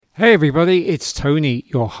Hey everybody, it's Tony,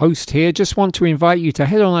 your host here. Just want to invite you to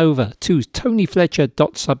head on over to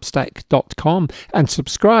tonyfletcher.substack.com and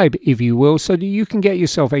subscribe, if you will, so that you can get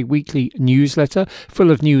yourself a weekly newsletter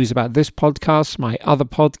full of news about this podcast, my other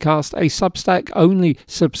podcast, a Substack-only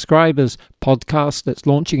subscribers podcast that's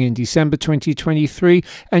launching in December 2023,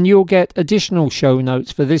 and you'll get additional show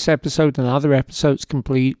notes for this episode and other episodes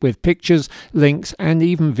complete with pictures, links, and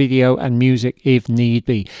even video and music if need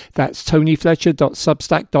be. That's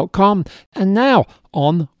tonyfletcher.substack.com. And now,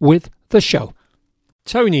 on with the show.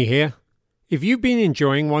 Tony here. If you've been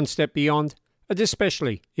enjoying One Step Beyond, and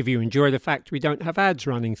especially if you enjoy the fact we don't have ads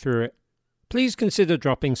running through it, please consider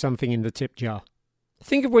dropping something in the tip jar.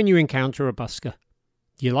 Think of when you encounter a busker.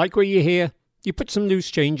 You like what you hear, you put some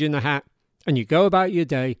loose change in the hat, and you go about your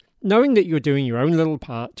day knowing that you're doing your own little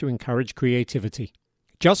part to encourage creativity.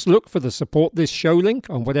 Just look for the Support This Show link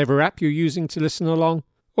on whatever app you're using to listen along,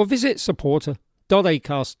 or visit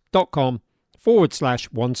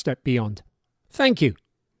supporter.acast.com/One Step Beyond. Thank you.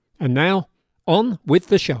 And now, on with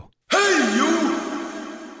the show. Hey, you!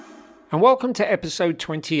 And welcome to episode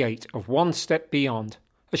 28 of One Step Beyond,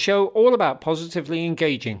 a show all about positively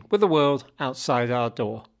engaging with the world outside our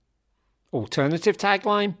door. Alternative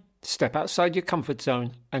tagline: step outside your comfort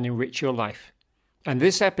zone and enrich your life. And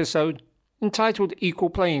this episode, entitled Equal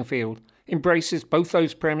Playing Field, embraces both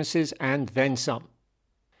those premises and then some.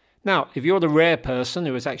 Now, if you're the rare person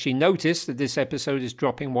who has actually noticed that this episode is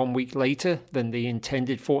dropping 1 week later than the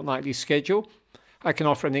intended fortnightly schedule, I can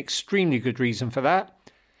offer an extremely good reason for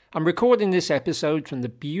that. I'm recording this episode from the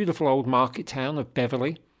beautiful old market town of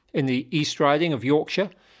Beverley in the East Riding of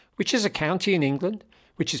Yorkshire, which is a county in England,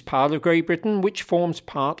 which is part of Great Britain, which forms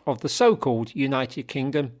part of the so-called United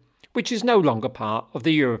Kingdom, which is no longer part of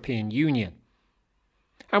the European Union.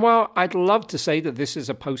 And while I'd love to say that this is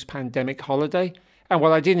a post-pandemic holiday, and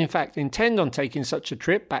while I did in fact intend on taking such a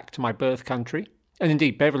trip back to my birth country, and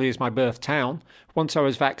indeed Beverley is my birth town, once I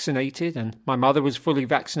was vaccinated and my mother was fully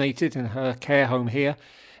vaccinated in her care home here,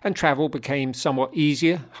 and travel became somewhat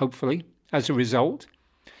easier, hopefully, as a result,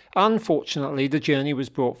 unfortunately the journey was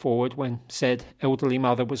brought forward when said elderly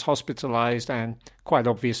mother was hospitalised, and quite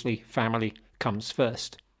obviously family comes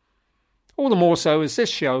first. All the more so as this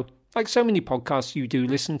show, like so many podcasts you do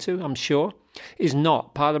listen to, I'm sure, is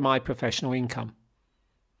not part of my professional income.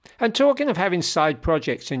 And talking of having side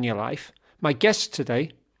projects in your life, my guest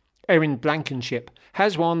today, Erin Blankenship,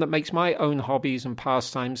 has one that makes my own hobbies and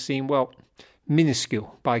pastimes seem, well,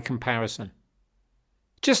 minuscule by comparison.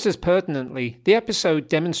 Just as pertinently, the episode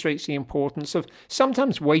demonstrates the importance of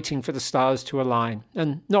sometimes waiting for the stars to align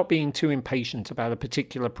and not being too impatient about a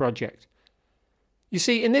particular project. You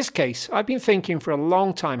see, in this case, I've been thinking for a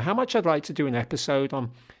long time how much I'd like to do an episode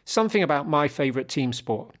on something about my favourite team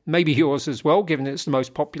sport, maybe yours as well, given it's the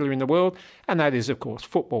most popular in the world, and that is, of course,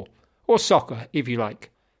 football, or soccer, if you like.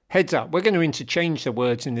 Heads up, we're going to interchange the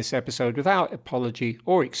words in this episode without apology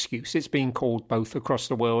or excuse. It's being called both across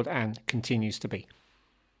the world and continues to be.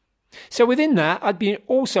 So within that, I'd been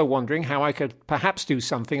also wondering how I could perhaps do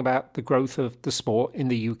something about the growth of the sport in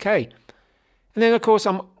the UK. And then, of course,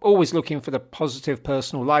 I'm always looking for the positive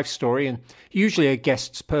personal life story and usually a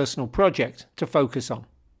guest's personal project to focus on.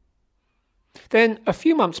 Then, a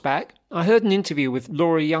few months back, I heard an interview with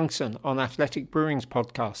Laura Youngson on Athletic Brewing's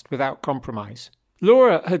podcast, Without Compromise.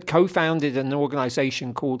 Laura had co-founded an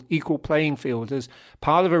organisation called Equal Playing Field as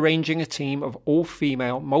part of arranging a team of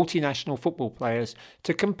all-female multinational football players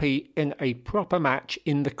to compete in a proper match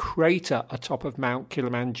in the crater atop of Mount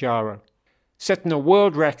Kilimanjaro, setting a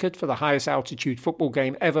world record for the highest altitude football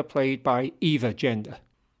game ever played by either gender.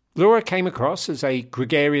 Laura came across as a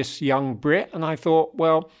gregarious young Brit, and I thought,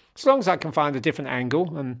 well, as long as I can find a different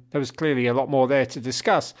angle, and there was clearly a lot more there to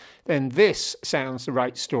discuss, then this sounds the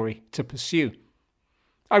right story to pursue.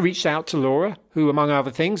 I reached out to Laura, who, among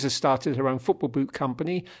other things, has started her own football boot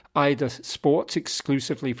company, Ida Sports,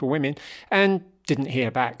 exclusively for women, and didn't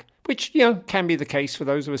hear back, which, can be the case for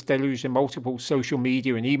those of us deluged in multiple social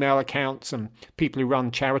media and email accounts and people who run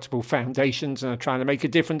charitable foundations and are trying to make a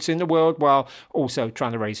difference in the world while also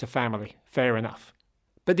trying to raise a family. Fair enough.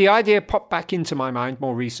 But the idea popped back into my mind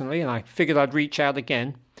more recently, and I figured I'd reach out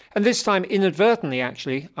again. And this time, inadvertently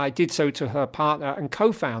actually, I did so to her partner and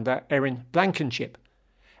co-founder, Erin Blankenship.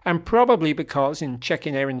 And probably because in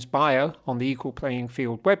checking Erin's bio on the Equal Playing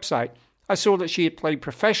Field website, I saw that she had played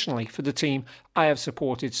professionally for the team I have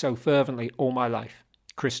supported so fervently all my life,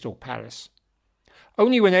 Crystal Palace.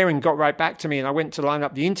 Only when Erin got right back to me and I went to line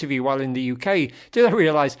up the interview while in the UK did I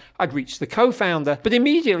realise I'd reached the co-founder, but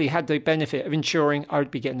immediately had the benefit of ensuring I would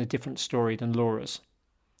be getting a different story than Laura's.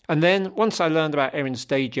 And then, once I learned about Erin's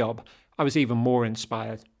day job, I was even more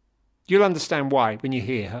inspired. You'll understand why when you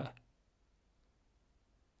hear her.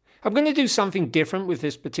 I'm going to do something different with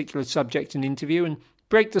this particular subject and interview and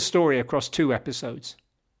break the story across 2 episodes.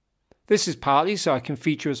 This is partly so I can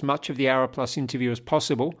feature as much of the hour-plus interview as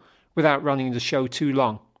possible without running the show too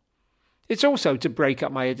long. It's also to break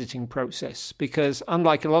up my editing process because,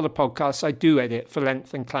 unlike a lot of podcasts, I do edit for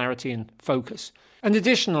length and clarity and focus. And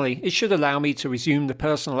additionally, it should allow me to resume the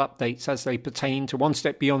personal updates as they pertain to One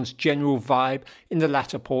Step Beyond's general vibe in the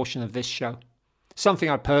latter portion of this show. Something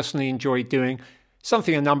I personally enjoy doing,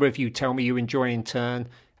 something a number of you tell me you enjoy in turn,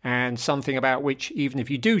 and something about which, even if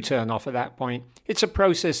you do turn off at that point, it's a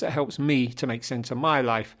process that helps me to make sense of my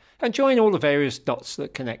life and join all the various dots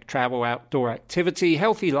that connect travel, outdoor activity,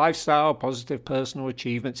 healthy lifestyle, positive personal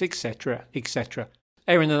achievements, etc., etc.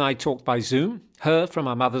 Erin and I talked by Zoom, her from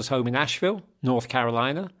our mother's home in Asheville, North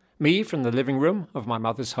Carolina, me from the living room of my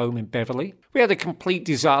mother's home in Beverly. We had a complete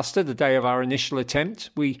disaster the day of our initial attempt.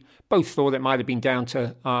 We both thought it might have been down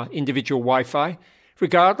to our individual Wi-Fi.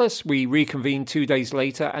 Regardless, we reconvened 2 days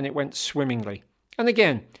later and it went swimmingly. And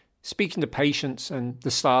again, speaking to patience and the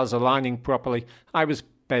stars aligning properly, I was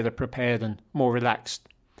better prepared and more relaxed,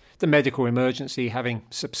 the medical emergency having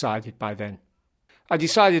subsided by then. I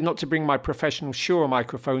decided not to bring my professional Shure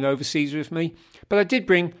microphone overseas with me, but I did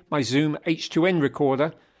bring my Zoom H2N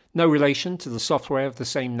recorder, no relation to the software of the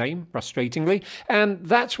same name, frustratingly, and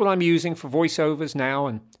that's what I'm using for voiceovers now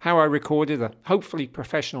and how I recorded a hopefully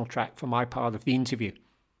professional track for my part of the interview.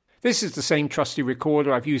 This is the same trusty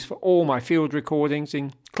recorder I've used for all my field recordings,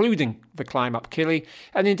 including the Climb Up Killy,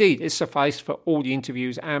 and indeed it sufficed for all the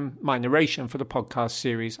interviews and my narration for the podcast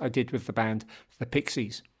series I did with the band The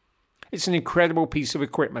Pixies. It's an incredible piece of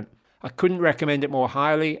equipment. I couldn't recommend it more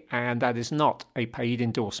highly, and that is not a paid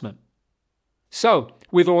endorsement. So,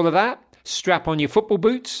 with all of that, strap on your football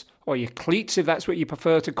boots, or your cleats if that's what you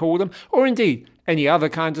prefer to call them, or indeed any other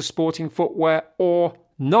kind of sporting footwear, or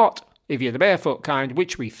not if you're the barefoot kind,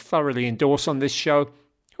 which we thoroughly endorse on this show.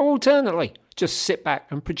 Or alternately, just sit back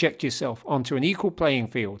and project yourself onto an equal playing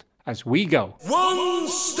field as we go. One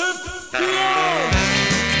step beyond!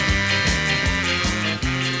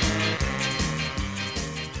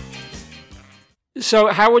 So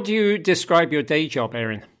how would you describe your day job,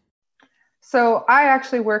 Erin? So I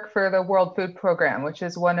actually work for the World Food Program, which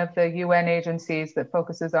is one of the UN agencies that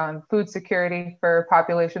focuses on food security for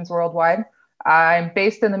populations worldwide. I'm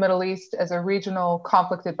based in the Middle East as a regional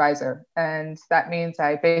conflict advisor, and that means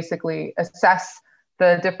I basically assess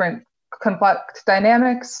the different conflict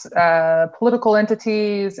dynamics, political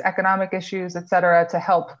entities, economic issues, et cetera, to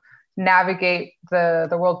help navigate the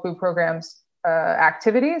World Food Program's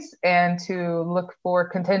activities and to look for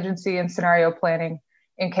contingency and scenario planning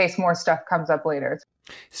in case more stuff comes up later.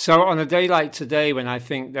 So on a day like today, when I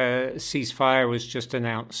think the ceasefire was just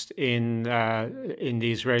announced in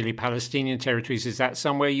the Israeli-Palestinian territories, is that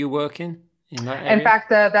somewhere you work in that area? In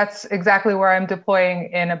fact, that's exactly where I'm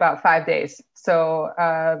deploying in about 5 days. So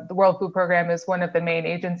the World Food Program is one of the main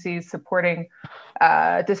agencies supporting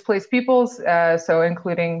displaced peoples, so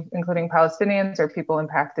including Palestinians or people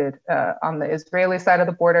impacted on the Israeli side of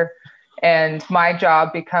the border. And my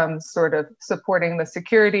job becomes sort of supporting the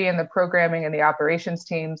security and the programming and the operations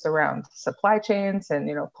teams around supply chains and,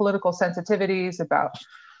 political sensitivities about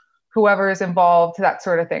whoever is involved, that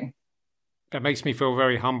sort of thing. That makes me feel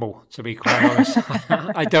very humble, to be quite honest.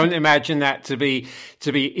 I don't imagine that to be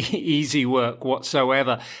easy work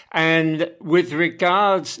whatsoever. And with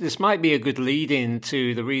regards, this might be a good lead-in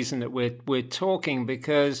to the reason that we're talking,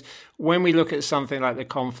 because when we look at something like the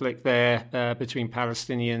conflict there between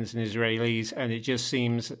Palestinians and Israelis, and it just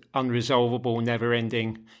seems unresolvable,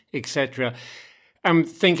 never-ending, etc. I'm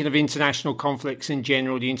thinking of international conflicts in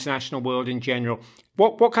general, the international world in general.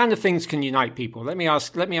 What kind of things can unite people? Let me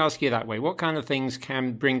ask you that way. What kind of things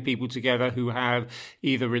can bring people together who have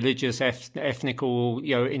either religious, ethnic, or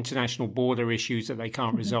international border issues that they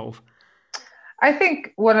can't resolve? I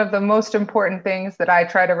think one of the most important things that I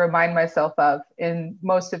try to remind myself of in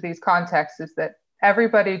most of these contexts is that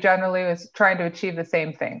everybody generally is trying to achieve the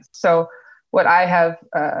same things. So what I have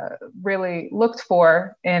really looked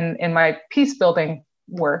for in my peace building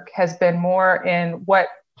work has been more in what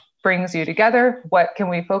brings you together, what can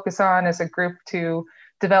we focus on as a group to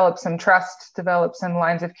develop some trust, develop some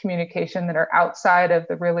lines of communication that are outside of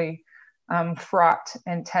the really fraught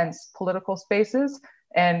and tense political spaces.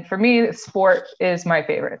 And for me, sport is my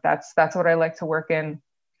favorite. That's what I like to work in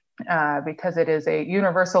because it is a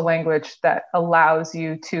universal language that allows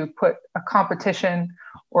you to put a competition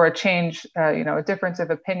or a change, a difference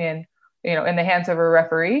of opinion in the hands of a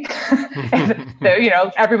referee. And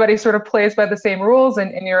everybody sort of plays by the same rules,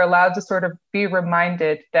 and you're allowed to sort of be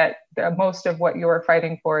reminded that most of what you're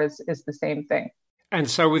fighting for is the same thing. And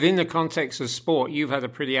so within the context of sport, you've had a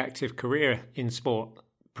pretty active career in sport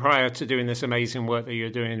prior to doing this amazing work that you're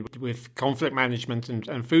doing with conflict management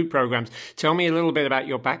and food programs. Tell me a little bit about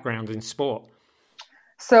your background in sport.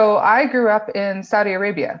 So I grew up in Saudi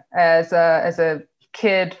Arabia as a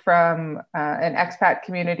kid from an expat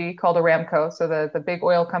community called Aramco, so the big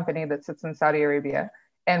oil company that sits in Saudi Arabia.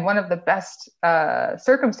 And one of the best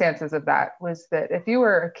circumstances of that was that if you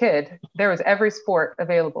were a kid, there was every sport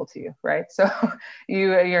available to you, right? So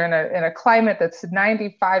you're in a climate that's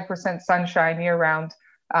 95% sunshine year round,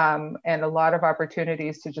 and a lot of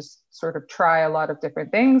opportunities to just sort of try a lot of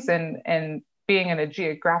different things, and being in a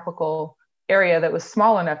geographical area that was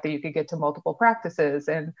small enough that you could get to multiple practices,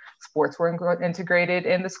 and sports were integrated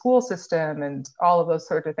in the school system and all of those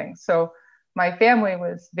sorts of things. So my family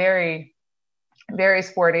was very, very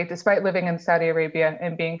sporty. Despite living in Saudi Arabia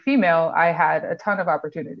and being female, I had a ton of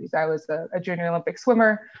opportunities. I was a junior Olympic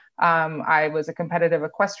swimmer. I was a competitive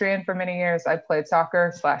equestrian for many years. I played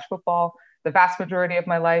soccer/football the vast majority of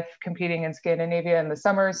my life, competing in Scandinavia in the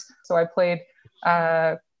summers. So I played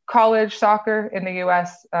college soccer in the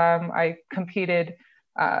US. I competed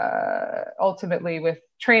ultimately with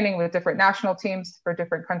training with different national teams for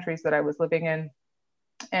different countries that I was living in.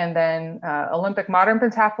 And then Olympic modern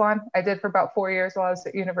pentathlon, I did for about 4 years while I was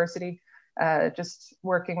at university, just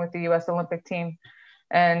working with the US Olympic team.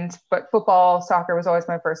 But football, soccer was always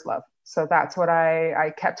my first love. So that's what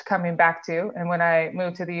I kept coming back to. And when I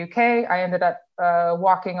moved to the UK, I ended up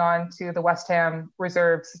walking on to the West Ham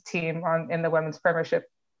reserves team in the Women's Premiership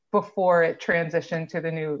before it transitioned to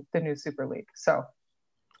the new Super League. So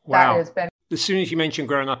wow. That has been. As soon as you mentioned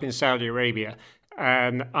growing up in Saudi Arabia,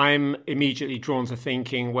 I'm immediately drawn to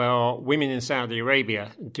thinking, well, women in Saudi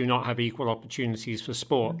Arabia do not have equal opportunities for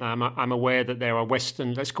sport. Now, I'm aware that there are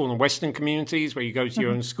Western, let's call them Western communities, where you go to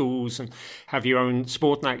your own schools and have your own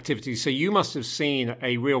sport and activities. So you must have seen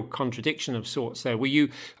a real contradiction of sorts there. Were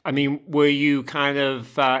you kind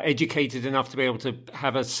of educated enough to be able to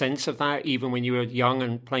have a sense of that, even when you were young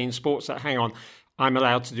and playing sports, that, hang on, I'm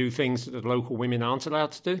allowed to do things that the local women aren't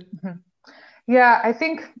allowed to do? Mm-hmm. Yeah, I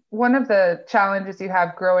think one of the challenges you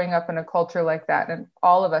have growing up in a culture like that, and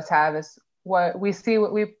all of us have, is what we see,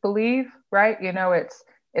 what we believe, right?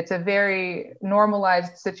 It's a very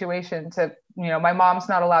normalized situation to, my mom's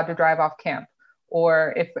not allowed to drive off camp,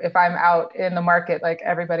 or if I'm out in the market, like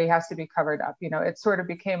everybody has to be covered up. It sort of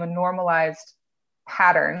became a normalized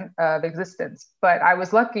pattern of existence. But I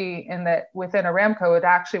was lucky in that within Aramco, it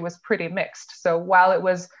actually was pretty mixed. So while it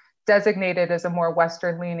was designated as a more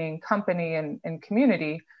Western-leaning company and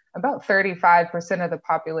community, about 35% of the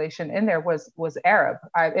population in there was Arab,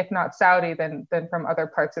 if not Saudi, then from other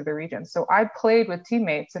parts of the region. So I played with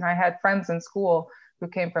teammates, and I had friends in school who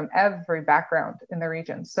came from every background in the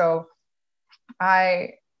region. So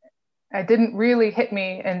I didn't really hit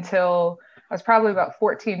me until I was probably about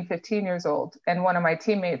 14, 15 years old. And one of my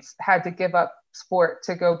teammates had to give up sport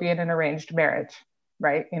to go be in an arranged marriage.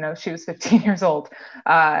 Right. She was 15 years old,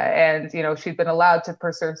 and, she'd been allowed to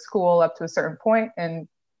pursue school up to a certain point and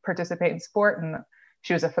participate in sport. And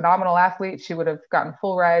she was a phenomenal athlete. She would have gotten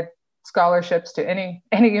full ride scholarships to any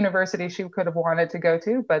university she could have wanted to go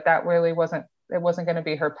to, but that really wasn't going to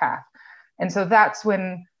be her path. And so that's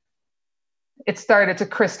when it started to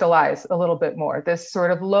crystallize a little bit more, this sort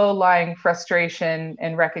of low-lying frustration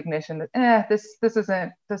and recognition that this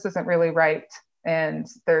isn't really right. And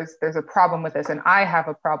there's a problem with this, and I have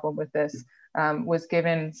a problem with this, was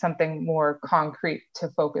given something more concrete to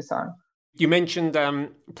focus on. You mentioned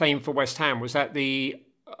playing for West Ham. Was that the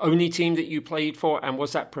only team that you played for, and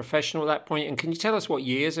was that professional at that point? And can you tell us what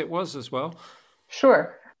years it was as well?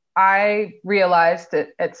 Sure. I realized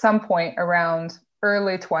that at some point around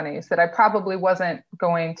early 20s that I probably wasn't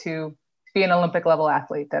going to be an Olympic level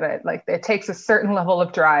athlete, that it takes a certain level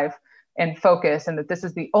of drive and focus, and that this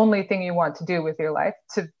is the only thing you want to do with your life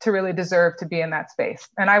to really deserve to be in that space.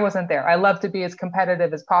 And I wasn't there. I love to be as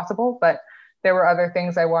competitive as possible, but there were other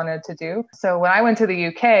things I wanted to do. So when I went to the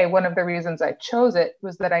UK, one of the reasons I chose it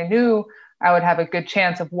was that I knew I would have a good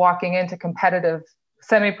chance of walking into competitive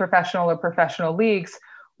semi-professional or professional leagues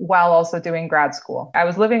while also doing grad school. I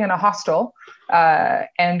was living in a hostel,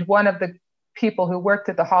 and one of the people who worked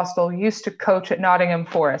at the hostel used to coach at Nottingham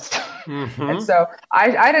Forest. Mm-hmm. And so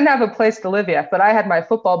I didn't have a place to live yet, but I had my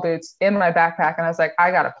football boots in my backpack, and I was like,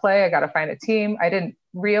 I got to play. I got to find a team. I didn't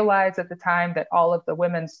realize at the time that all of the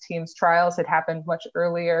women's teams trials had happened much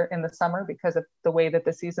earlier in the summer because of the way that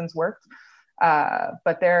the seasons worked.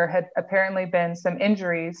 But there had apparently been some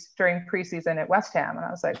injuries during preseason at West Ham. And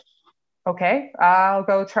I was like, okay, I'll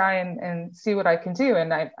go try and see what I can do.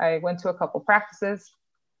 And I went to a couple practices,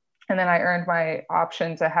 and then I earned my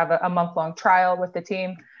option to have a month-long trial with the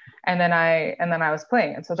team. And then I was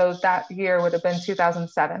playing. And so that year would have been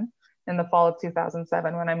 2007, in the fall of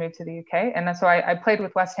 2007 when I moved to the UK. And so I played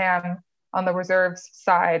with West Ham on the reserves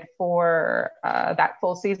side for that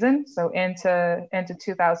full season. So into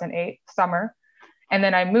 2008 summer. And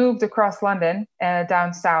then I moved across London and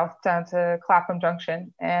down south, down to Clapham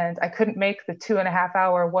Junction. And I couldn't make the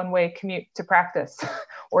 2.5-hour one-way commute to practice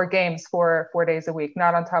or games for 4 days a week,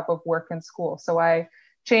 not on top of work and school. So I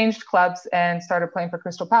changed clubs and started playing for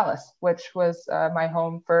Crystal Palace, which was my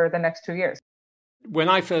home for the next 2 years. When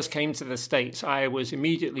I first came to the States, I was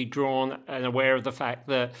immediately drawn and aware of the fact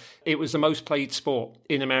that it was the most played sport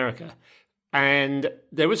in America. And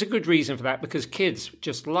there was a good reason for that, because kids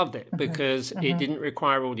just loved it, because it didn't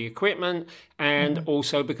require all the equipment, and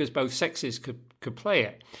also because both sexes could play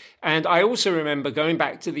it. And I also remember going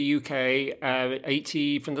back to the UK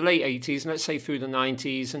from the late 80s, and let's say through the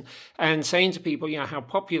 90s, and saying to people, how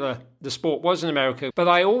popular the sport was in America. But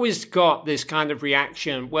I always got this kind of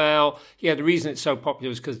reaction, well, yeah, the reason it's so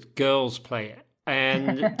popular is because girls play it.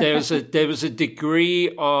 And there was a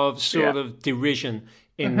degree of sort of derision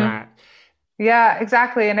in that. Yeah,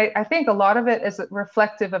 exactly. And I think a lot of it is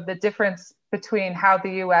reflective of the difference between how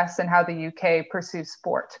the US and how the UK pursue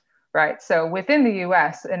sport, right? So within the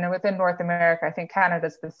US and within North America, I think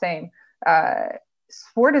Canada's the same.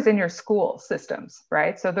 Sport is in your school systems,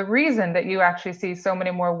 right? So the reason that you actually see so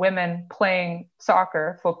many more women playing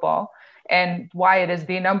soccer, football, and why it is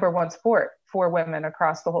the number one sport for women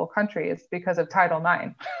across the whole country is because of Title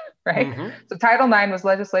IX. Right? So Title IX was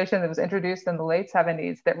legislation that was introduced in the late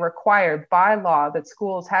 70s that required by law that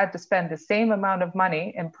schools had to spend the same amount of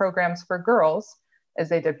money in programs for girls as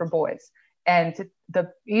they did for boys. And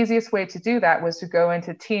the easiest way to do that was to go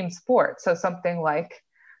into team sports. So something like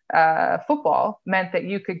football meant that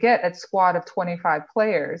you could get a squad of 25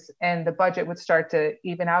 players and the budget would start to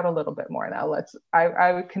even out a little bit more. Now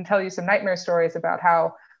I can tell you some nightmare stories about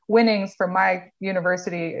how winnings from my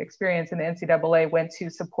university experience in the NCAA went to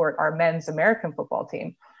support our men's American football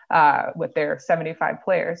team with their 75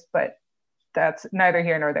 players, but that's neither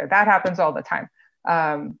here nor there. That happens all the time.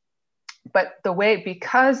 But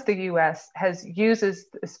because the US uses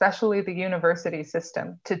especially the university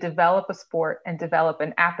system to develop a sport and develop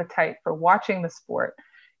an appetite for watching the sport,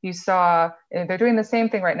 you saw they're doing the same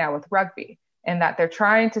thing right now with rugby. And that they're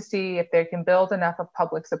trying to see if they can build enough of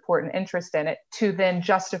public support and interest in it to then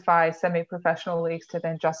justify semi-professional leagues, to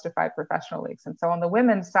then justify professional leagues. And so on the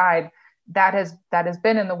women's side, that has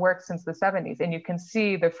been in the works since the 70s. And you can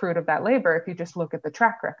see the fruit of that labor if you just look at the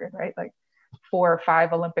track record, right? Like 4 or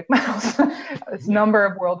 5 Olympic medals, this number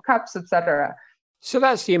of World Cups, etc. So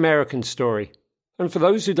that's the American story. And for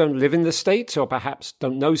those who don't live in the States or perhaps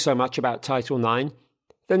don't know so much about Title IX,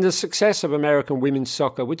 then the success of American women's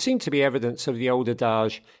soccer would seem to be evidence of the old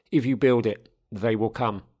adage, if you build it, they will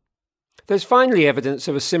come. There's finally evidence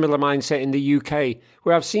of a similar mindset in the UK,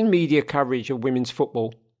 where I've seen media coverage of women's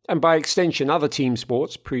football, and by extension other team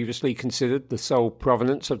sports previously considered the sole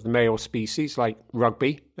provenance of the male species, like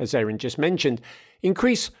rugby, as Erin just mentioned,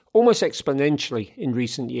 increase almost exponentially in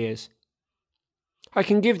recent years. I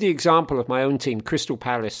can give the example of my own team, Crystal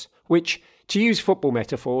Palace, which, to use football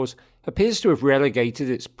metaphors, appears to have relegated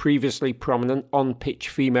its previously prominent on-pitch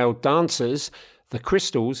female dancers, the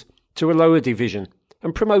Crystals, to a lower division,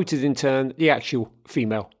 and promoted in turn the actual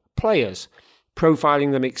female players,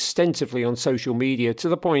 profiling them extensively on social media to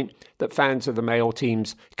the point that fans of the male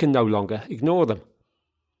teams can no longer ignore them.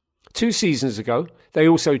 2 seasons ago, they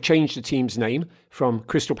also changed the team's name from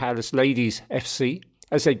Crystal Palace Ladies FC,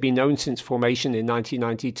 as they'd been known since formation in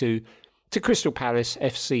 1992, to Crystal Palace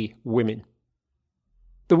FC Women.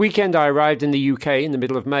 The weekend I arrived in the UK in the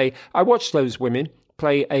middle of May, I watched those women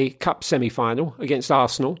play a cup semi-final against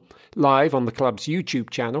Arsenal live on the club's YouTube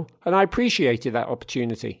channel, and I appreciated that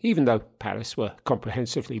opportunity, even though Palace were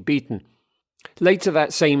comprehensively beaten. Later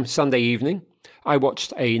that same Sunday evening, I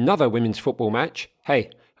watched another women's football match. Hey,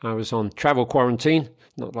 I was on travel quarantine,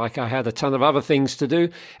 not like I had a ton of other things to do,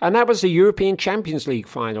 and that was the European Champions League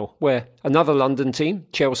final, where another London team,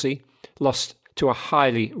 Chelsea, lost to a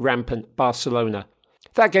highly rampant Barcelona.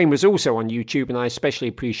 That game was also on YouTube, and I especially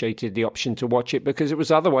appreciated the option to watch it because it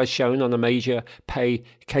was otherwise shown on a major pay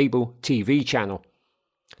cable TV channel.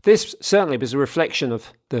 This certainly was a reflection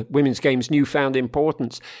of the women's game's newfound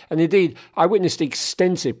importance, and indeed I witnessed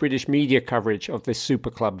extensive British media coverage of this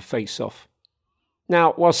super club face-off.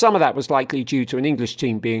 Now, while some of that was likely due to an English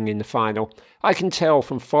team being in the final, I can tell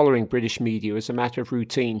from following British media as a matter of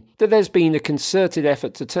routine that there's been a concerted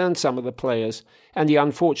effort to turn some of the players and the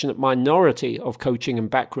unfortunate minority of coaching and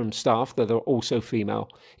backroom staff that are also female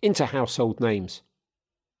into household names.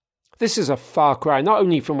 This is a far cry not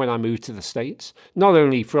only from when I moved to the States, not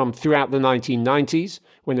only from throughout the 1990s,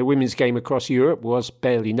 when the women's game across Europe was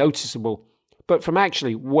barely noticeable, but from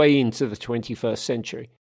actually way into the 21st century.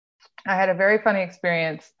 I had a very funny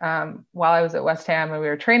experience while I was at West Ham and we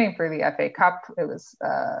were training for the FA Cup. It was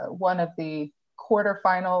one of the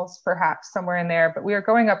quarterfinals, perhaps somewhere in there, but we were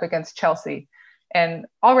going up against Chelsea. And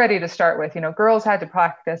already to start with, girls had to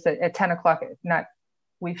practice at 10 o'clock at night.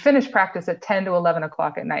 We finished practice at 10 to 11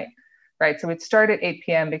 o'clock at night, right? So we'd start at 8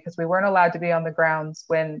 p.m. because we weren't allowed to be on the grounds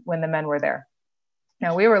when the men were there.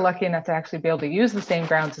 Now, we were lucky enough to actually be able to use the same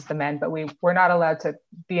grounds as the men, but we were not allowed to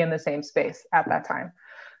be in the same space at that time.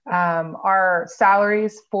 Our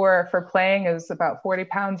salaries for playing is about 40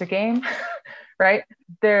 pounds a game, right?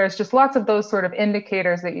 There's just lots of those sort of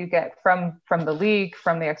indicators that you get from the league,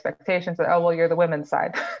 from the expectations that, oh, well, you're the women's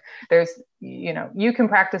side. There's, you can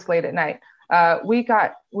practice late at night. We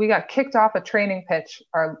got kicked off a training pitch,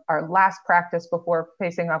 our last practice before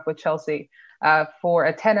facing off with Chelsea, for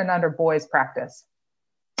a 10 and under boys practice.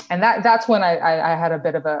 And that's when I had a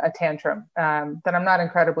bit of a tantrum that I'm not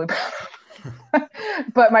incredibly proud of.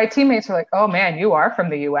 But my teammates were like, oh man, you are from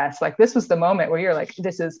the US. Like, this was the moment where you're like,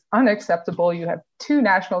 this is unacceptable. You have 2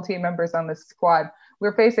 national team members on this squad.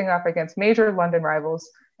 We're facing off against major London rivals.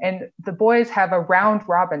 And the boys have a round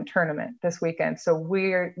robin tournament this weekend. So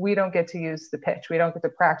we don't get to use the pitch. We don't get to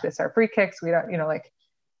practice our free kicks. We don't,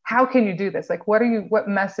 how can you do this? Like, what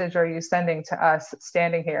message are you sending to us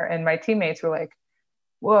standing here? And my teammates were like,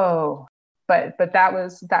 whoa. But that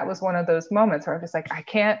was one of those moments where I was just like, I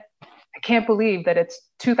can't believe that it's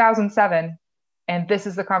 2007 and this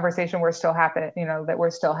is the conversation we're still having, that we're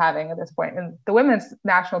still having at this point. And the women's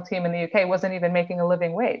national team in the UK wasn't even making a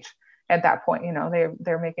living wage at that point.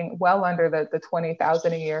 They're making well under the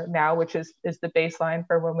 20,000 a year now, which is the baseline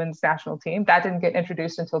for women's national team. That didn't get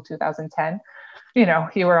introduced until 2010.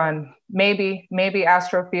 You were on maybe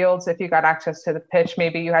Astro Fields if you got access to the pitch.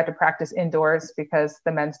 Maybe you had to practice indoors because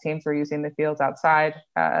the men's teams were using the fields outside.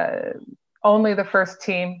 Only the first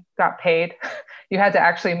team got paid. You had to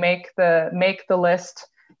actually make the list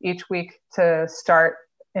each week to start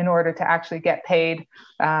in order to actually get paid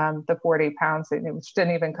the 40 pounds, which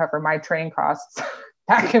didn't even cover my train costs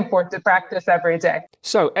back and forth to practice every day.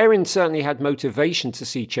 So Erin certainly had motivation to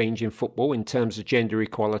see change in football in terms of gender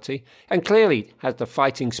equality, and clearly had the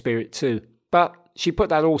fighting spirit too. But she put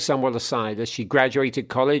that all somewhat aside as she graduated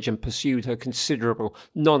college and pursued her considerable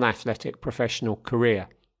non-athletic professional career.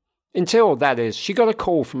 Until, that is, she got a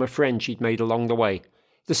call from a friend she'd made along the way,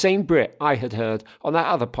 the same Brit I had heard on that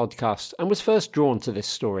other podcast and was first drawn to this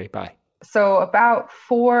story by. So about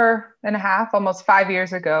 4.5, almost 5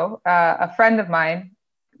 years ago, a friend of mine,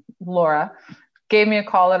 Laura, gave me a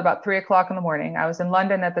call at about 3 o'clock in the morning. I was in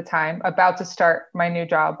London at the time, about to start my new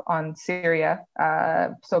job on Syria,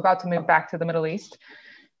 so about to move back to the Middle East.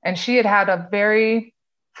 And she had a very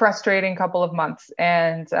frustrating couple of months,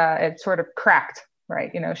 and it sort of cracked. Right.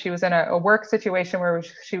 She was in a work situation where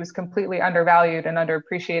she was completely undervalued and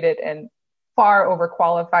underappreciated and far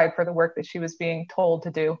overqualified for the work that she was being told to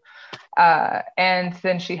do. And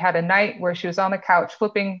then she had a night where she was on the couch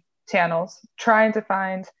flipping channels, trying to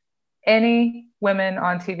find any women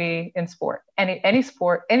on TV in sport, any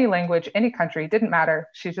sport, any language, any country, didn't matter.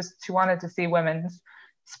 She wanted to see women's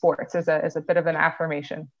sports as a bit of an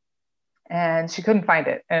affirmation. And she couldn't find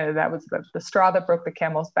it. And that was the straw that broke the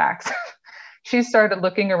camel's back. She started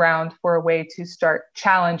looking around for a way to start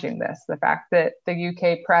challenging this, the fact that the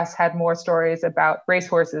UK press had more stories about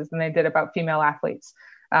racehorses than they did about female athletes.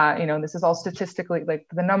 This is all statistically, like,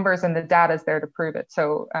 the numbers and the data is there to prove it.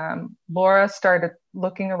 So Laura started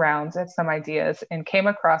looking around at some ideas and came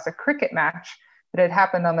across a cricket match that had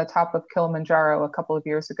happened on the top of Kilimanjaro a couple of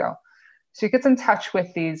years ago. She gets in touch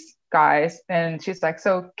with these guys and she's like,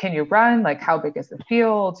 so can you run? Like, how big is the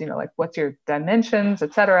field? What's your dimensions,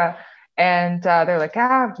 et cetera? And they're like,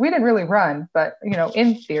 we didn't really run, but,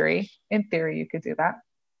 in theory, you could do that.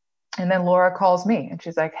 And then Laura calls me and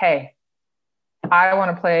she's like, hey, I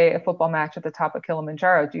want to play a football match at the top of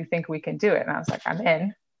Kilimanjaro. Do you think we can do it? And I was like, I'm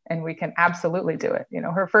in, and we can absolutely do it.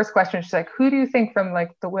 Her first question, she's like, who do you think from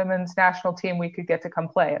the women's national team we could get to come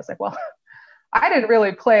play? I was like, well, I didn't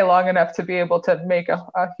really play long enough to be able to make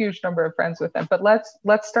a huge number of friends with them, but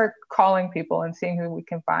let's start calling people and seeing who we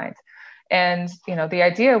can find. And, the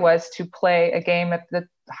idea was to play a game at the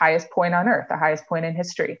highest point on earth, the highest point in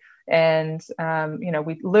history. And,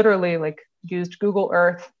 we literally used Google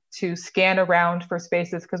Earth to scan around for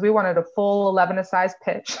spaces because we wanted a full 11-a-size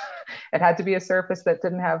pitch. It had to be a surface that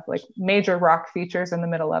didn't have like major rock features in the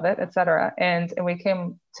middle of it, et cetera. And we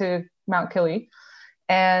came to Mount Kili,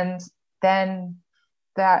 and then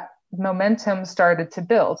that momentum started to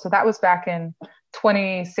build. So that was back in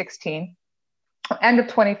 2016, end of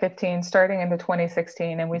 2015, starting into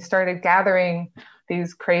 2016. And we started gathering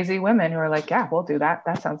these crazy women who are like, yeah, we'll do that.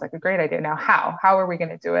 That sounds like a great idea. Now, how are we going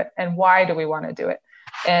to do it? And why do we want to do it?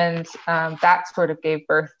 And that sort of gave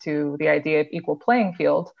birth to the idea of equal playing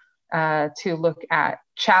field, to look at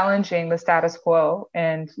challenging the status quo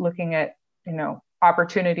and looking at,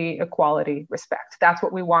 opportunity, equality, respect. That's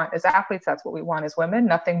what we want as athletes. That's what we want as women,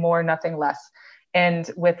 nothing more, nothing less. And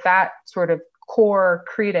with that sort of core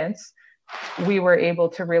credence, we were able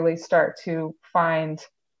to really start to find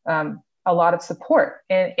a lot of support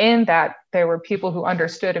in that there were people who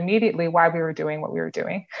understood immediately why we were doing what we were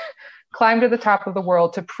doing. Climb to the top of the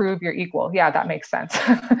world to prove you're equal. Yeah, that makes sense.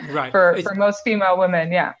 Right. for most female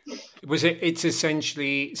women, yeah. It's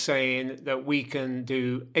essentially saying that we can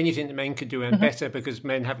do anything that men could do and better because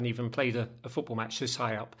men haven't even played a football match this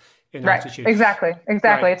high up in altitude. Exactly.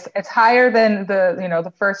 Right. It's higher than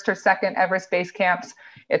the first or second Everest base camps.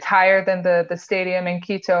 It's higher than the stadium in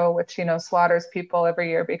Quito, which slaughters people every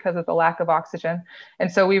year because of the lack of oxygen. And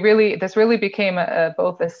so this really became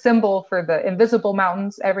both a symbol for the invisible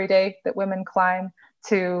mountains every day that women climb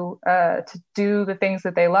to do the things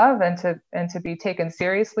that they love and to be taken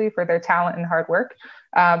seriously for their talent and hard work.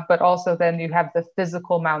 But also then you have the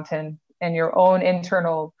physical mountain and your own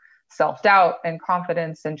internal self-doubt and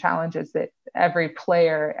confidence and challenges that every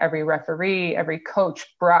player, every referee, every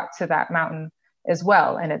coach brought to that mountain as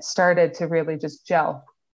well. And it started to really just gel.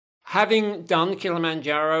 Having done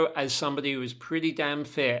Kilimanjaro as somebody who was pretty damn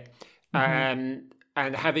fit, and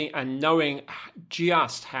knowing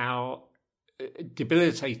just how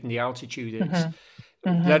debilitating the altitude is,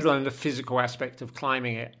 let alone the physical aspect of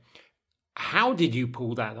climbing it, how did you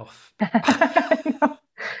pull that off?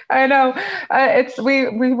 I know. We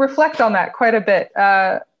reflect on that quite a bit.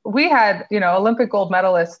 We had, Olympic gold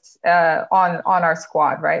medalists on our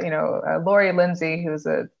squad, right? Lori Lindsay,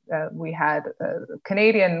 we had a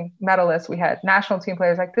Canadian medalist. We had national team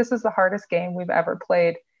players. Like, this is the hardest game we've ever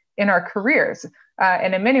played in our careers.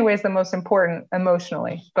 And in many ways, the most important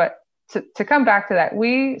emotionally. But to come back to that,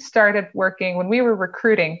 we started working when we were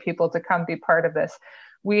recruiting people to come be part of this.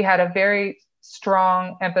 We had a very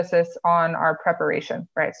strong emphasis on our preparation,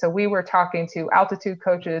 right? So we were talking to altitude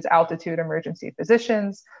coaches, altitude emergency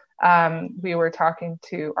physicians. We were talking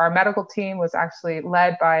to our medical team was actually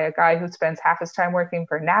led by a guy who spends half his time working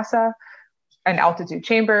for NASA and altitude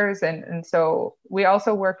chambers. And so we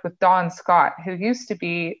also worked with Dawn Scott, who used to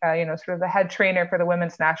be, sort of the head trainer for the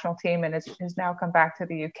women's national team and has now come back to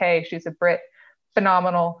the UK. She's a Brit,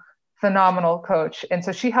 phenomenal coach. And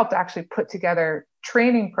so she helped actually put together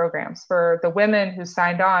training programs for the women who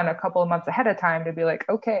signed on a couple of months ahead of time to be like,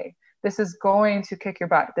 okay, this is going to kick your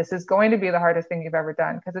butt. This is going to be the hardest thing you've ever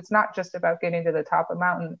done. Because it's not just about getting to the top of a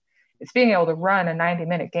mountain. It's being able to run a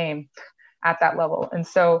 90-minute game at that level. And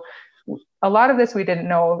so a lot of this, we didn't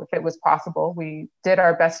know if it was possible. We did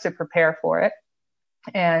our best to prepare for it.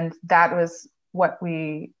 And that was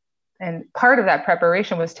and part of that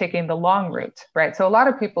preparation was taking the long route, right? So a lot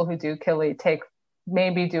of people who do Kili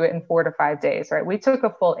maybe do it in 4 to 5 days, right? We took a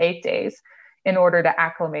full 8 days in order to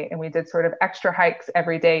acclimate. And we did sort of extra hikes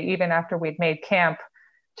every day, even after we'd made camp,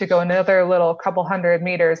 to go another little couple 100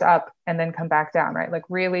 meters up and then come back down, right? Like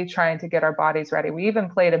really trying to get our bodies ready. We even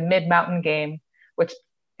played a mid-mountain game, which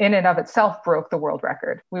in and of itself broke the world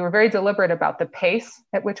record. We were very deliberate about the pace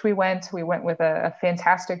at which we went. We went with a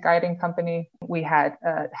fantastic guiding company. We had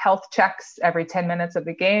health checks every 10 minutes of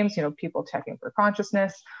the games, people checking for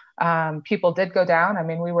consciousness. People did go down. I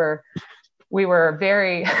mean, we were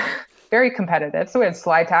very, very competitive. So we had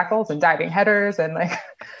slide tackles and diving headers and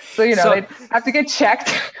they'd have to get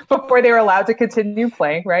checked before they were allowed to continue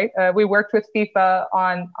playing, right? We worked with FIFA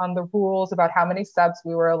on the rules about how many subs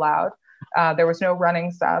we were allowed. There was no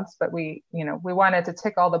running subs, but we wanted to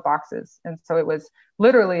tick all the boxes. And so it was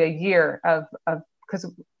literally a year of because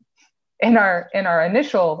in our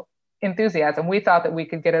initial enthusiasm, we thought that we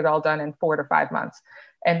could get it all done in 4 to 5 months.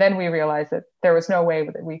 And then we realized that there was no way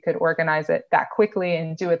that we could organize it that quickly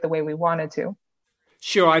and do it the way we wanted to.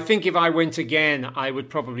 Sure. I think if I went again, I would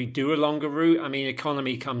probably do a longer route. I mean,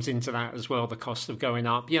 economy comes into that as well, the cost of going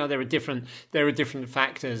up. You know, there are different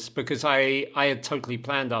factors, because I had totally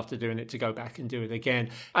planned after doing it to go back and do it again.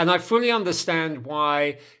 And I fully understand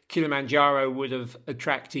why Kilimanjaro would have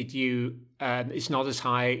attracted you. It's not as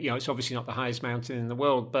high, you know, it's obviously not the highest mountain in the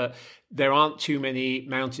world, but there aren't too many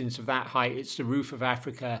mountains of that height. It's the roof of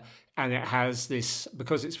Africa. And it has this,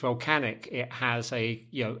 because it's volcanic, it has a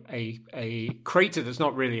crater that's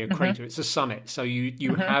not really a crater, it's a summit. So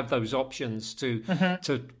you have those options to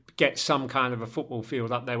get some kind of a football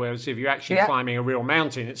field up there. Whereas if you're actually climbing a real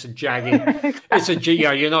mountain, it's a jagged,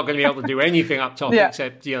 you're not going to be able to do anything up top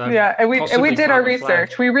except, and we did our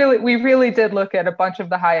research. We really did look at a bunch of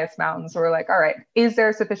the highest mountains. We're like, all right, is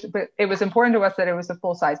there sufficient? But it was important to us that it was a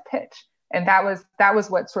full size pitch, and that was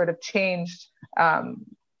what sort of changed.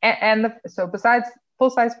 So besides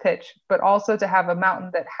full-size pitch, but also to have a mountain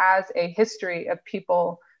that has a history of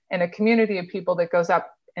people and a community of people that goes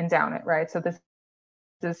up and down it, right? So this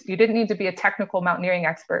you didn't need to be a technical mountaineering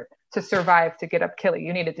expert to survive to get up Kili.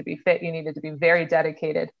 You needed to be fit, you needed to be very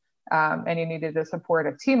dedicated, and you needed a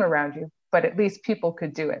supportive team around you, but at least people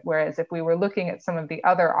could do it. Whereas if we were looking at some of the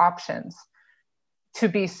other options to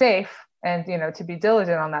be safe, and, to be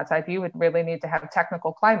diligent on that side, you would really need to have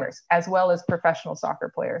technical climbers as well as professional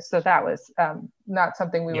soccer players. So that was not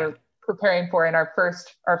something we were preparing for in our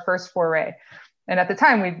first foray. And at the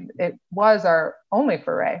time, it was our only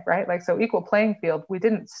foray, right? Like, so Equal Playing Field, we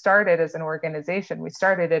didn't start it as an organization. We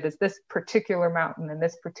started it as this particular mountain and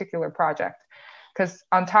this particular project. Because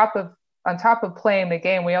on top of playing the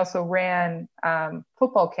game, we also ran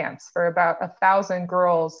football camps for about 1,000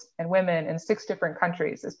 girls and women in 6 different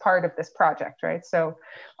countries as part of this project, right? So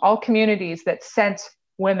all communities that sent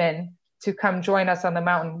women to come join us on the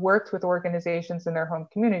mountain worked with organizations in their home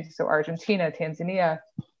communities. So Argentina, Tanzania,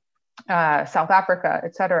 South Africa,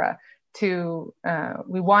 et cetera.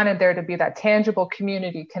 We wanted there to be that tangible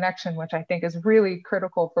community connection, which I think is really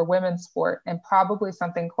critical for women's sport, and probably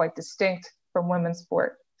something quite distinct from men's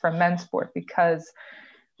sport, because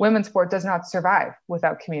women's sport does not survive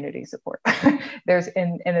without community support. There's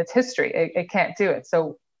in its history, it can't do it.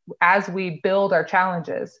 So as we build our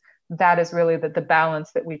challenges, that is really the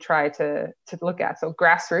balance that we try to look at. So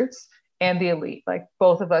grassroots and the elite, like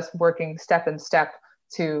both of us working step in step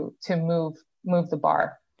to move the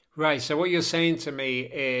bar. Right. So what you're saying to me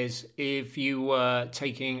is, if you were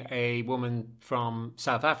taking a woman from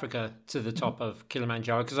South Africa to the top of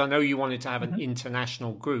Kilimanjaro, because I know you wanted to have an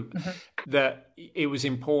international group, that it was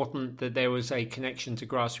important that there was a connection to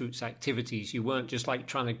grassroots activities. You weren't just like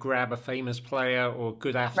trying to grab a famous player or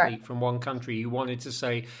good athlete from one country. You wanted to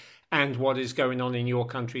say, and what is going on in your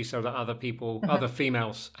country, so that other people, other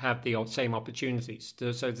females have the same opportunities.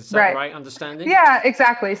 So is that right understanding? Yeah,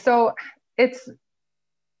 exactly. So it's,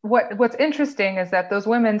 what's interesting is that those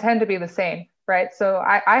women tend to be the same, right? So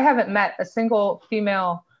I haven't met a single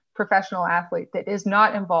female professional athlete that is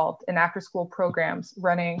not involved in after school programs,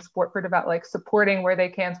 running sport for development, like supporting where they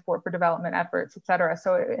can sport for development efforts, et cetera.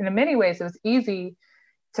 So in many ways, it was easy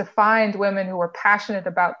to find women who were passionate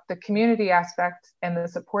about the community aspect and the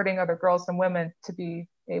supporting other girls and women to be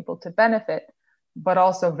able to benefit, but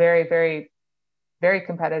also very, very, very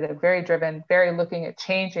competitive, very driven, very looking at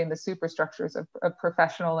changing the superstructures of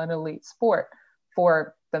professional and elite sport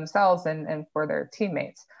for themselves and for their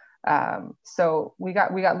teammates. So we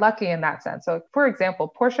got lucky in that sense. So for example,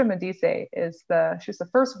 Portia Modise she's the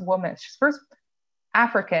first woman, she's first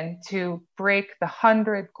African to break the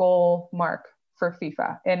 100 goal mark for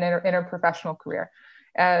FIFA in her professional career.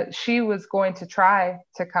 She was going to try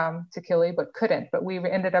to come to Kili, but couldn't. But we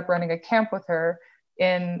ended up running a camp with her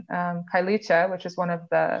in Khayelitsha, which is one of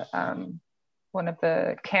the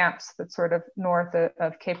camps that's sort of north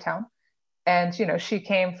of Cape Town. And, she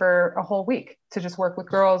came for a whole week to just work with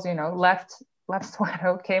girls, left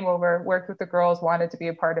Soweto, came over, worked with the girls, wanted to be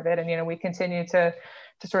a part of it. And, we continued to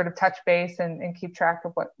sort of touch base and keep track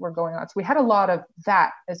of what we're going on. So we had a lot of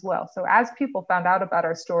that as well. So as people found out about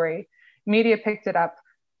our story, media picked it up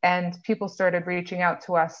and people started reaching out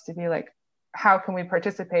to us to be like, how can we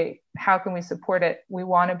participate? How can we support it? We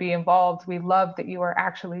want to be involved. We love that you are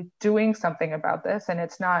actually doing something about this. And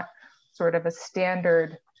it's not sort of a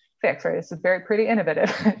standard fix, right? It's very pretty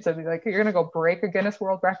innovative. So be like, you're going to go break a Guinness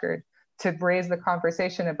World Record to raise the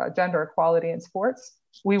conversation about gender equality in sports.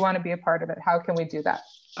 We want to be a part of it. How can we do that?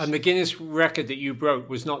 And the Guinness record that you broke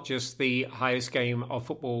was not just the highest game of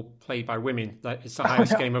football played by women. It's the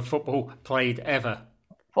highest game of football played ever.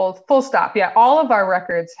 Full stop. Yeah, all of our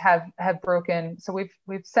records have broken. So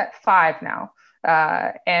we've set 5 now,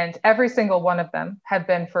 and every single one of them have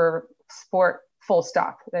been for sport full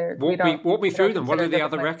stop. Walk me through them. What are the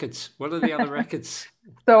other records? What are the other records?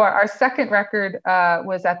 So our second record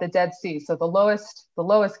was at the Dead Sea. So the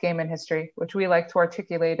lowest game in history, which we like to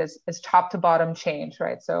articulate as top to bottom change,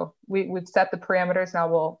 right? So we've set the parameters. Now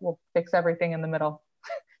we'll fix everything in the middle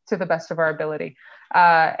to the best of our ability.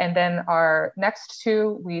 And then our next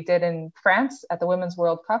two we did in France at the Women's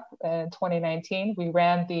World Cup in 2019. We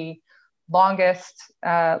ran the longest,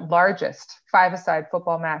 largest five-a-side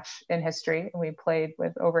football match in history. And we played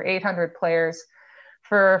with over 800 players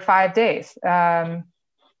for 5 days. And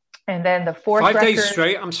then the fourth 5 days record,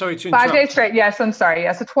 straight. I'm sorry to interrupt. 5 days straight. Yes, I'm sorry.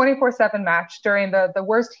 Yes, a 24/7 match during the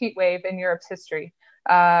worst heat wave in Europe's history.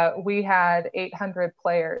 We had 800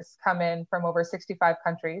 players come in from over 65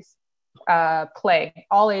 countries, play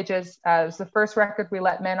all ages. It was the first record we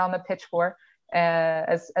let men on the pitch for,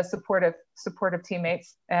 as supportive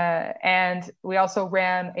teammates. And we also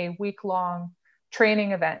ran a week-long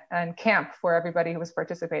training event and camp for everybody who was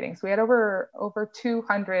participating. So we had over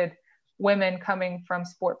 200 women coming from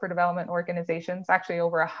sport for development organizations. Actually,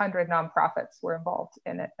 over 100 nonprofits were involved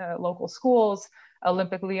in it. Local schools,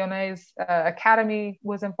 Olympique Lyonnais Academy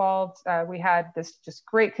was involved. We had this just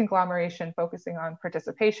great conglomeration focusing on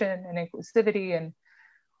participation and inclusivity and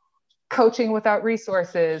coaching without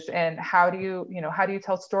resources, and how do you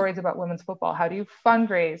tell stories about women's football? How do you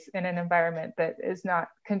fundraise in an environment that is not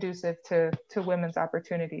conducive to women's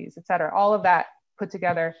opportunities, et cetera? All of that put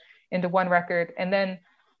together into one record. And then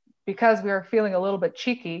because we were feeling a little bit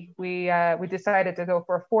cheeky, we decided to go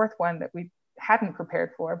for a fourth one that we hadn't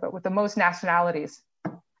prepared for, but with the most nationalities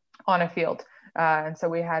on a field. And so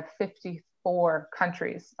we had 54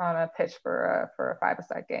 countries on a pitch for a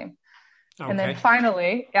five-a-side game. Okay. And then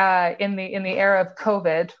finally, in the era of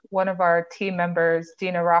COVID, one of our team members,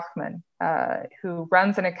 Dina Rahman, who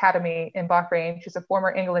runs an academy in Bahrain, she's a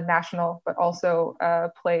former England national, but also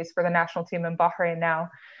plays for the national team in Bahrain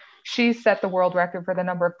now. She set the world record for the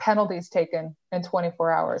number of penalties taken in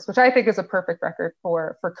 24 hours, which I think is a perfect record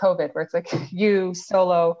for COVID, where it's like you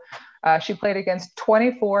solo. She played against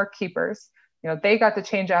 24 keepers. They got to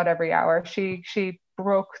change out every hour. She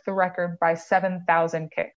broke the record by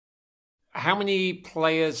 7,000 kicks. How many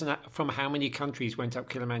players from how many countries went up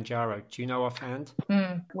Kilimanjaro? Do you know offhand?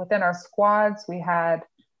 Within our squads, we had,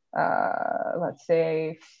 let's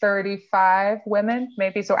say 35 women,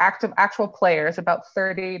 maybe. So actual players, about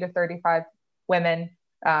 30 to 35 women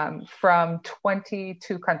from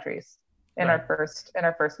 22 countries in our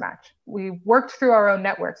first match. We worked through our own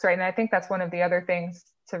networks, right? And I think that's one of the other things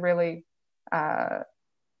to really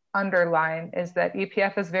underline is that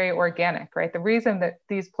EPF is very organic, right? The reason that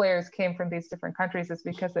these players came from these different countries is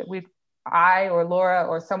because that I or Laura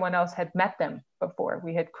or someone else had met them before.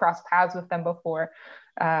 We had crossed paths with them before,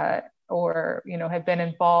 or had been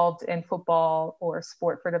involved in football or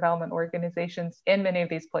sport for development organizations in many of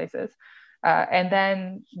these places. And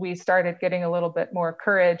then we started getting a little bit more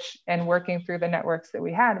courage and working through the networks that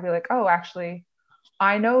we had to be like, oh, actually,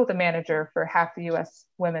 I know the manager for half the U.S.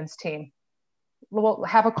 women's team. We'll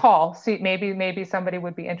have a call, see maybe somebody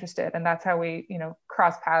would be interested. And that's how we,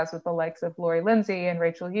 cross paths with the likes of Lori Lindsay and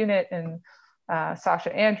Rachel Unit and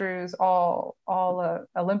Sasha Andrews, all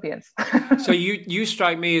Olympians. So you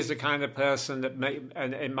strike me as the kind of person that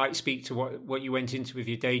and it might speak to what you went into with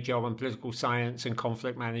your day job and political science and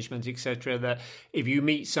conflict management, etc. That if you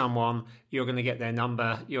meet someone, you're going to get their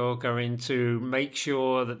number. You're going to make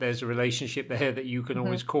sure that there's a relationship there that you can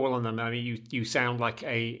always call on them. I mean, you sound like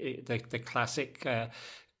the classic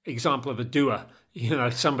example of a doer.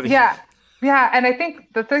 Somebody. Yeah. Yeah, and I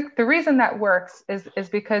think the reason that works is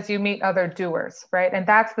because you meet other doers, right? And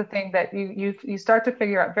that's the thing that you start to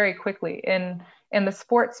figure out very quickly in the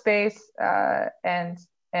sports space, and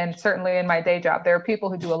certainly in my day job. There are people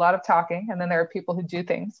who do a lot of talking, and then there are people who do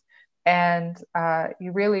things, and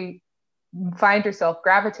you really find yourself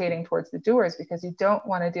gravitating towards the doers because you don't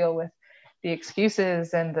want to deal with the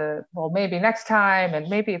excuses and maybe next time, and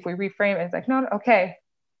maybe if we reframe it, it's like, no, okay.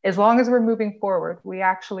 As long as we're moving forward, we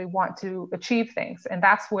actually want to achieve things. And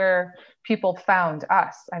that's where people found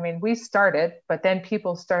us. I mean, we started, but then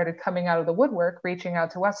people started coming out of the woodwork, reaching out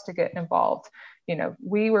to us to get involved.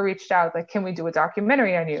 We were reached out, like, can we do a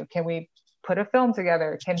documentary on you? Can we put a film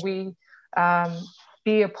together? Can we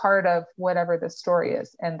be a part of whatever the story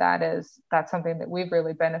is? And that's something that we've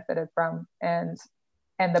really benefited from. And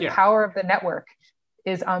the power of the network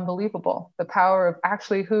is unbelievable. The power of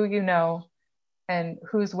actually who you know and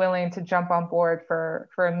who's willing to jump on board for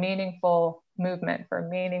a meaningful movement, for a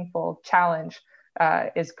meaningful challenge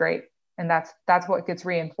is great. And that's what gets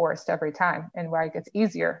reinforced every time, and why it gets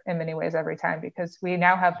easier in many ways every time, because we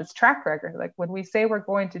now have this track record. Like when we say we're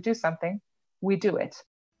going to do something, we do it.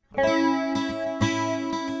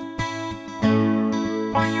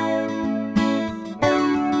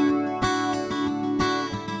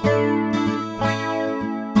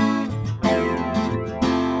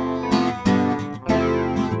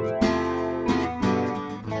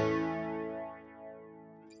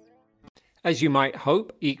 As you might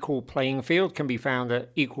hope, Equal Playing Field can be found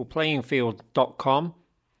at equalplayingfield.com.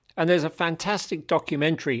 And there's a fantastic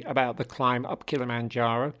documentary about the climb up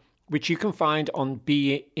Kilimanjaro, which you can find on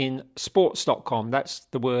beinsports.com. That's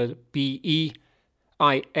the word BEIN,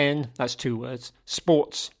 that's 2 words,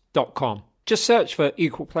 sports.com. Just search for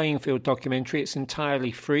Equal Playing Field documentary. It's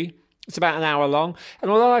entirely free. It's about an hour long. And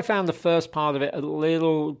although I found the first part of it a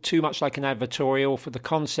little too much like an advertorial for the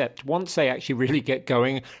concept, once they actually really get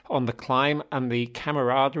going on the climb and the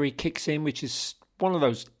camaraderie kicks in, which is one of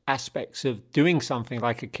those aspects of doing something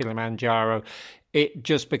like a Kilimanjaro, it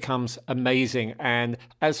just becomes amazing. And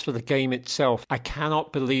as for the game itself, I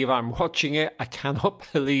cannot believe I'm watching it. I cannot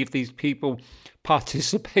believe these people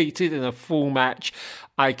participated in a full match.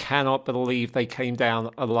 I cannot believe they came down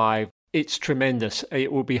alive. It's tremendous.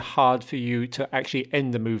 It will be hard for you to actually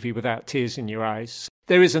end the movie without tears in your eyes.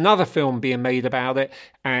 There is another film being made about it,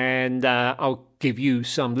 and I'll give you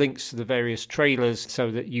some links to the various trailers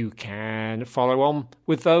so that you can follow on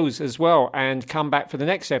with those as well and come back for the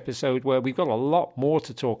next episode where we've got a lot more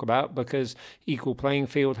to talk about because Equal Playing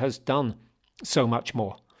Field has done so much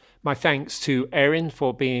more. My thanks to Erin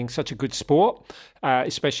for being such a good sport,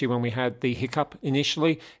 especially when we had the hiccup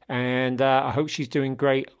initially, and I hope she's doing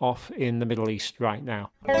great off in the Middle East right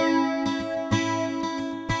now.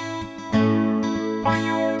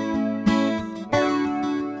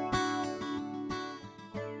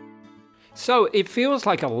 So it feels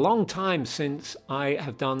like a long time since I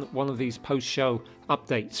have done one of these post-show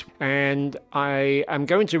updates, and I am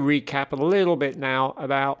going to recap a little bit now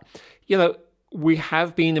about, we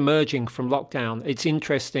have been emerging from lockdown. It's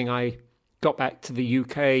interesting, I got back to the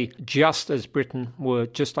UK just as Britain were,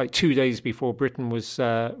 just like 2 days before Britain was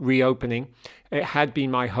reopening. It had been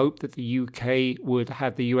my hope that the UK would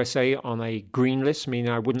have the USA on a green list, meaning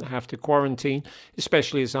I wouldn't have to quarantine,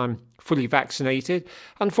 especially as I'm fully vaccinated.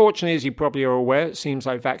 Unfortunately, as you probably are aware, it seems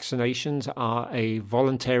like vaccinations are a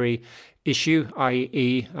voluntary issue,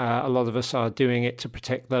 i.e. a lot of us are doing it to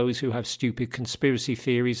protect those who have stupid conspiracy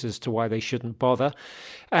theories as to why they shouldn't bother.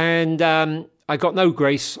 And I got no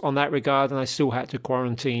grace on that regard, and I still had to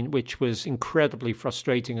quarantine, which was incredibly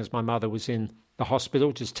frustrating as my mother was in the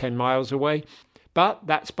hospital just 10 miles away. But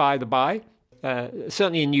that's by the by.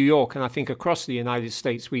 Certainly in New York, and I think across the United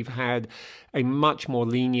States, we've had a much more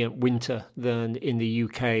lenient winter than in the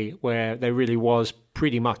UK, where there really was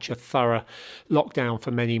pretty much a thorough lockdown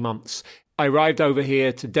for many months. I arrived over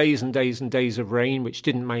here to days and days and days of rain, which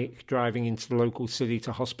didn't make driving into the local city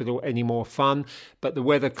to hospital any more fun. But the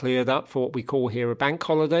weather cleared up for what we call here a bank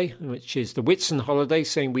holiday, which is the Whitsun holiday,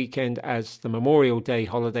 same weekend as the Memorial Day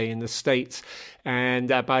holiday in the States. And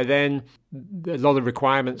by then, a lot of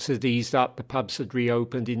requirements had eased up. The pubs had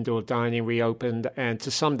reopened, indoor dining reopened, and to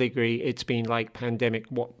some degree, it's been like pandemic,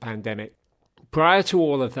 what pandemic? Prior to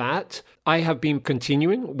all of that, I have been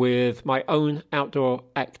continuing with my own outdoor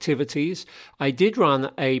activities. I did run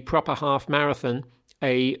a proper half marathon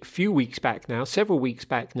a few weeks back now, several weeks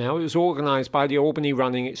back now. It was organised by the Albany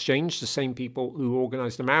Running Exchange, the same people who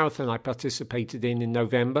organised the marathon I participated in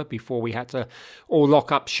November before we had to all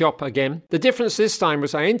lock up shop again. The difference this time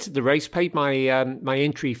was I entered the race, paid my my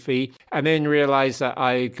entry fee, and then realised that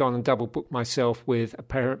I'd gone and double booked myself with a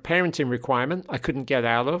parenting requirement I couldn't get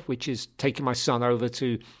out of, which is taking my son over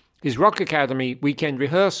to his Rock Academy weekend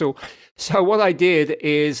rehearsal. So what I did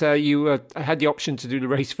is I had the option to do the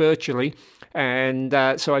race virtually. And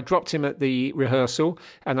so I dropped him at the rehearsal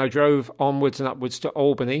and I drove onwards and upwards to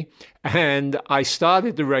Albany. And I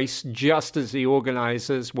started the race just as the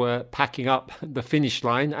organisers were packing up the finish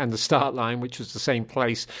line and the start line, which was the same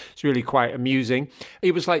place. It's really quite amusing.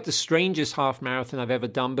 It was like the strangest half marathon I've ever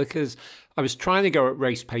done because I was trying to go at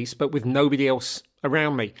race pace, but with nobody else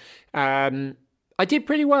around me. I did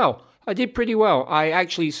pretty well. I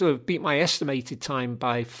actually sort of beat my estimated time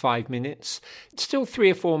by 5 minutes. It's still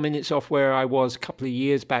 3 or 4 minutes off where I was a couple of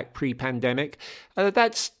years back pre-pandemic.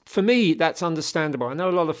 That's, for me, that's understandable. I know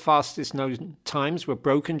a lot of fastest known times were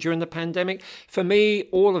broken during the pandemic. For me,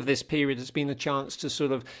 all of this period has been a chance to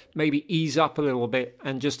sort of maybe ease up a little bit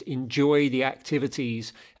and just enjoy the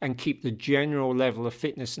activities and keep the general level of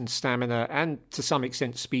fitness and stamina and to some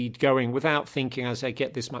extent speed going without thinking as I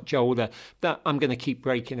get this much older that I'm going to keep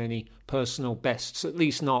breaking any personal bests, at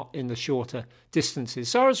least not in the shorter distances.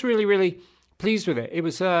 So I was really, really pleased with it. It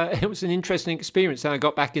was an interesting experience. Then I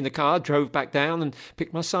got back in the car, drove back down and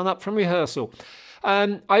picked my son up from rehearsal.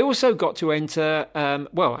 I also got to enter,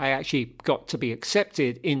 I actually got to be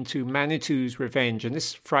accepted into Manitou's Revenge, and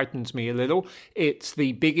this frightens me a little. It's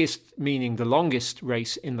the biggest, meaning the longest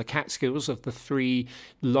race in the Catskills of the 3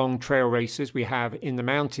 long trail races we have in the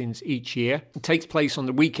mountains each year. It takes place on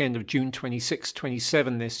the weekend of June 26,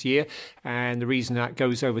 27 this year, and the reason that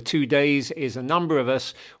goes over 2 days is a number of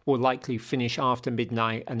us will likely finish after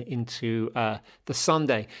midnight and into the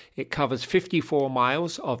Sunday. It covers 54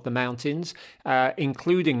 miles of the mountains,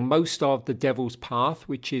 including most of the Devil's Path,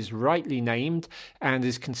 which is rightly named and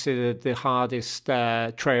is considered the hardest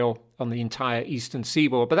trail on the entire eastern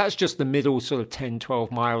seaboard. But that's just the middle sort of 10,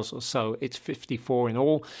 12 miles or so. It's 54 in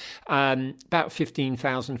all, about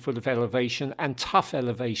 15,000 foot of elevation, and tough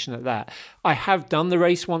elevation at that. I have done the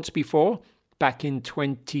race once before, back in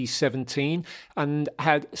 2017, and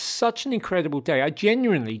had such an incredible day. I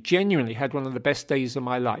genuinely had one of the best days of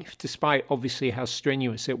my life, despite obviously how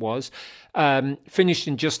strenuous it was. Finished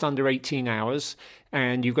in just under 18 hours,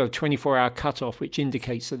 and you've got a 24-hour cutoff, which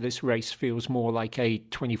indicates that this race feels more like a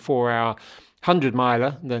 24-hour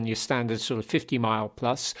 100-miler than your standard sort of 50-mile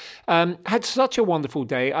plus. Had such a wonderful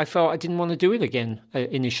day. I felt I didn't want to do it again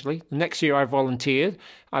initially. The next year I volunteered.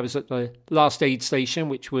 I was at the last aid station,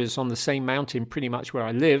 which was on the same mountain pretty much where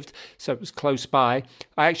I lived, so it was close by.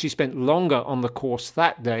 I actually spent longer on the course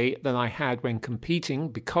that day than I had when competing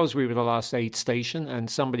because we were the last aid station and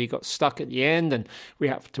somebody got stuck at the end and we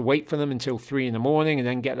had to wait for them until 3 a.m. and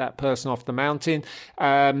then get that person off the mountain.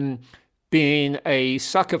 Being a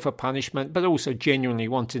sucker for punishment, but also genuinely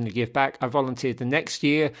wanting to give back, I volunteered the next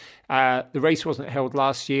year. The race wasn't held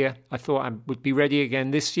last year. I thought I would be ready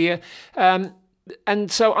again this year. And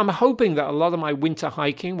so I'm hoping that a lot of my winter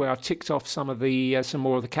hiking, where I've ticked off some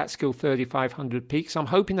more of the Catskill 3,500 peaks, I'm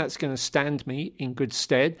hoping that's going to stand me in good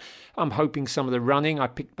stead. I'm hoping some of the running I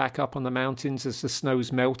picked back up on the mountains as the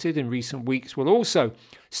snow's melted in recent weeks will also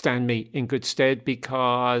stand me in good stead,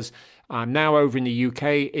 because I'm now over in the UK.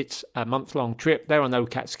 It's a month-long trip. There are no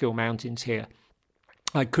Catskill Mountains here.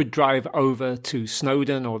 I could drive over to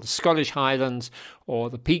Snowdon or the Scottish Highlands or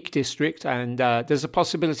the Peak District, and there's a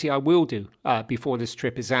possibility I will do before this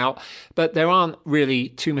trip is out. But there aren't really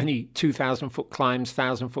too many 2,000-foot climbs,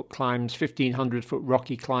 1,000-foot climbs, 1,500-foot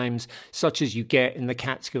rocky climbs, such as you get in the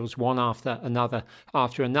Catskills, one after another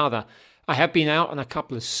after another. I have been out on a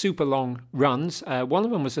couple of super long runs. One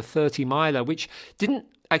of them was a 30-miler, which didn't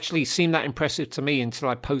actually seem that impressive to me until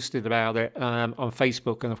I posted about it on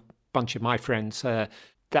Facebook, and a bunch of my friends,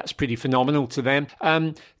 that's pretty phenomenal to them.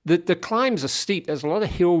 The climbs are steep. There's a lot of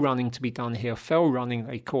hill running to be done here, fell running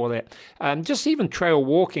they call it. Just even trail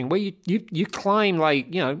walking, where you climb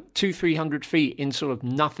 200-300 feet in sort of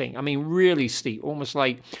nothing. I mean, really steep, almost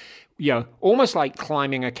like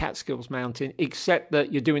climbing a Catskills mountain, except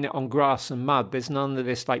that you're doing it on grass and mud. There's none of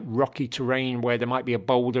this like rocky terrain where there might be a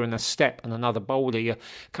boulder and a step and another boulder. You're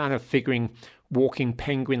kind of figuring walking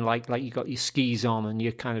penguin like you got your skis on and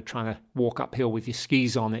you're kind of trying to walk uphill with your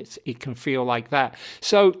skis on. It can feel like that.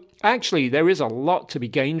 So actually there is a lot to be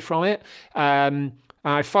gained from it.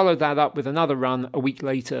 I followed that up with another run a week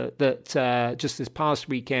later that just this past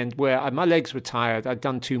weekend, where my legs were tired. I'd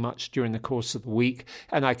done too much during the course of the week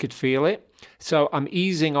and I could feel it. So I'm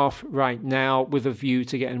easing off right now with a view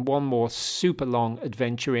to getting one more super long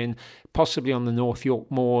adventure in, possibly on the North York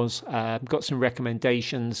Moors. Got some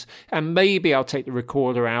recommendations, and maybe I'll take the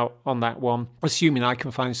recorder out on that one, assuming I can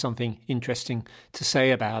find something interesting to say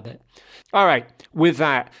about it. All right, with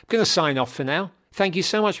that, I'm going to sign off for now. Thank you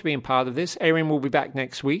so much for being part of this. Erin will be back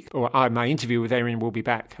next week, or my interview with Erin will be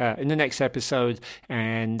back in the next episode,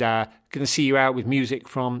 and going to see you out with music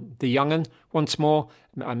from The Young'un once more.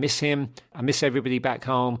 I miss him. I miss everybody back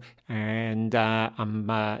home, and I'm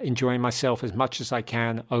enjoying myself as much as I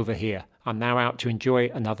can over here. I'm now out to enjoy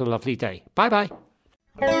another lovely day. Bye-bye.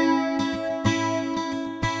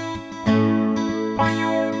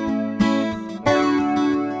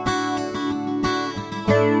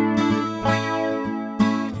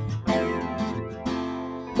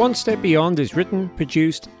 One Step Beyond is written,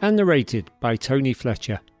 produced and narrated by Tony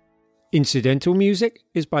Fletcher. Incidental music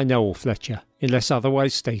is by Noel Fletcher, unless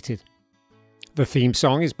otherwise stated. The theme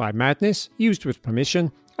song is by Madness, used with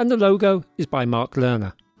permission, and the logo is by Mark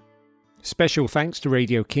Lerner. Special thanks to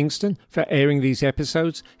Radio Kingston for airing these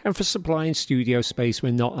episodes and for supplying studio space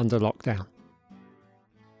when not under lockdown.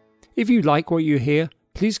 If you like what you hear,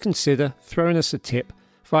 please consider throwing us a tip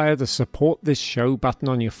via the Support This Show button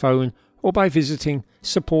on your phone, or by visiting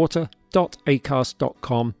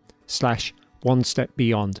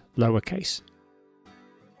supporter.acast.com/onestepbeyond lowercase.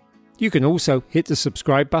 You can also hit the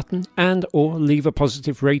subscribe button and or leave a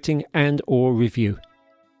positive rating and or review.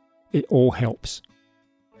 It all helps.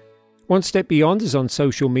 One Step Beyond is on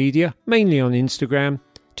social media, mainly on Instagram.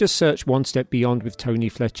 Just search One Step Beyond with Tony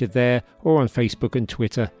Fletcher there, or on Facebook and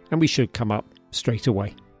Twitter, and we should come up straight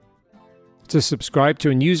away. To subscribe to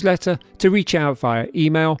a newsletter, to reach out via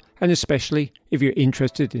email, and especially if you're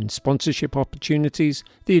interested in sponsorship opportunities,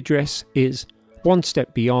 the address is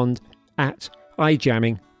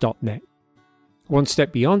onestepbeyond@ijamming.net. One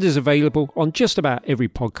Step Beyond is available on just about every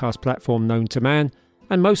podcast platform known to man,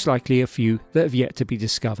 and most likely a few that have yet to be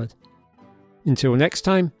discovered. Until next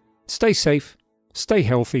time, stay safe, stay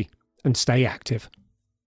healthy, and stay active.